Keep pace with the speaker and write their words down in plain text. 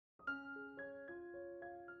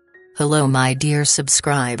Hello my dear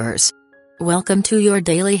subscribers. Welcome to your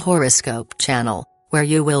daily horoscope channel, where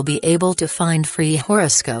you will be able to find free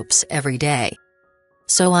horoscopes every day.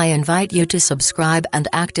 So I invite you to subscribe and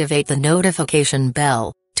activate the notification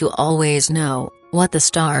bell, to always know what the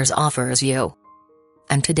stars offers you.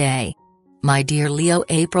 And today, my dear Leo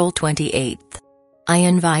April 28th, I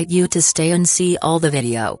invite you to stay and see all the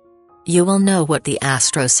video. You will know what the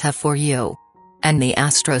Astros have for you. And the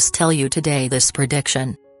Astros tell you today this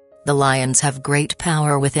prediction. The Lions have great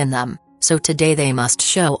power within them, so today they must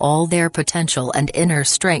show all their potential and inner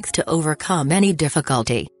strength to overcome any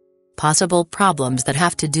difficulty. Possible problems that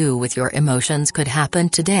have to do with your emotions could happen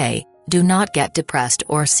today. Do not get depressed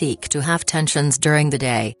or seek to have tensions during the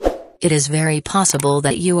day. It is very possible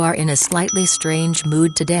that you are in a slightly strange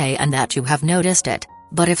mood today and that you have noticed it,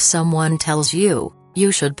 but if someone tells you,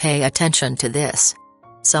 you should pay attention to this.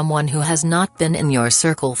 Someone who has not been in your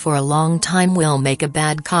circle for a long time will make a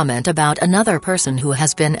bad comment about another person who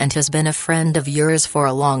has been a friend of yours for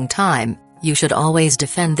a long time. You should always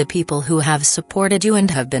defend the people who have supported you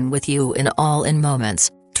and have been with you in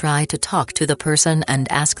moments. Try to talk to the person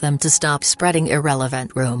and ask them to stop spreading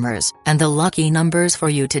irrelevant rumors. And the lucky numbers for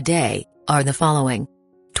you today are the following: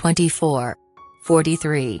 24,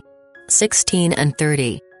 43, 16 and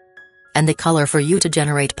 30. And the color for you to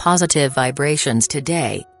generate positive vibrations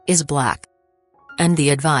today is black. And the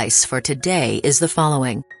advice for today is the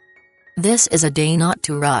following. This is a day not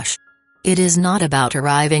to rush. It is not about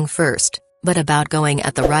arriving first, but about going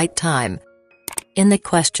at the right time. In the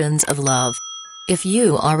questions of love, if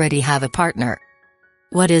you already have a partner,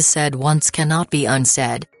 what is said once cannot be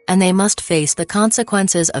unsaid, and they must face the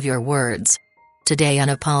consequences of your words. Today an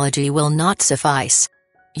apology will not suffice.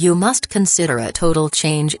 You must consider a total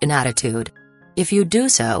change in attitude. If you do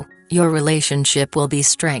so, your relationship will be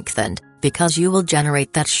strengthened, because you will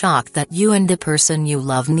generate that shock that you and the person you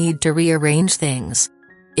love need to rearrange things.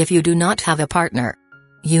 If you do not have a partner,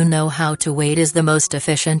 you know how to wait is the most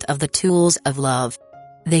efficient of the tools of love.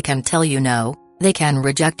 They can tell you no, they can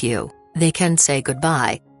reject you, they can say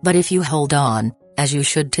goodbye, but if you hold on, as you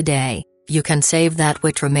should today, you can save that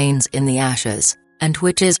which remains in the ashes, and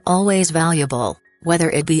which is always valuable.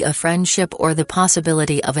 Whether it be a friendship or the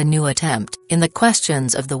possibility of a new attempt in the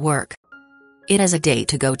questions of the work. It is a day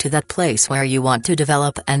to go to that place where you want to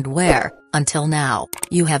develop and where, until now,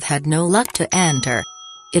 you have had no luck to enter.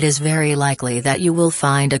 It is very likely that you will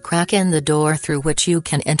find a crack in the door through which you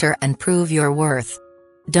can enter and prove your worth.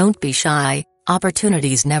 Don't be shy,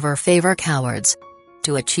 opportunities never favor cowards.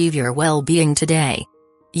 To achieve your well-being today,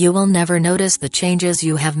 you will never notice the changes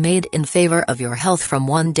you have made in favor of your health from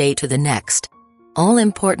one day to the next. All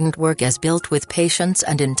important work is built with patience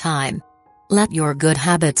and in time. Let your good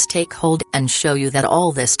habits take hold and show you that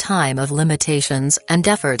all this time of limitations and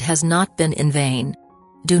effort has not been in vain.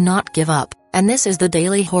 Do not give up, and this is the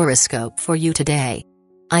daily horoscope for you today.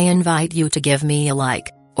 I invite you to give me a like,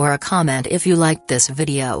 or a comment if you liked this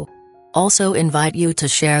video. Also invite you to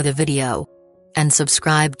share the video. And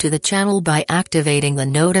subscribe to the channel by activating the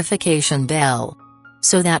notification bell,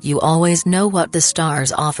 so that you always know what the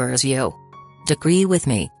stars offers you. Agree with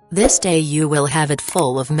me, this day you will have it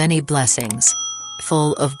full of many blessings.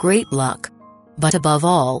 Full of great luck. But above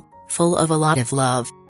all, full of a lot of love.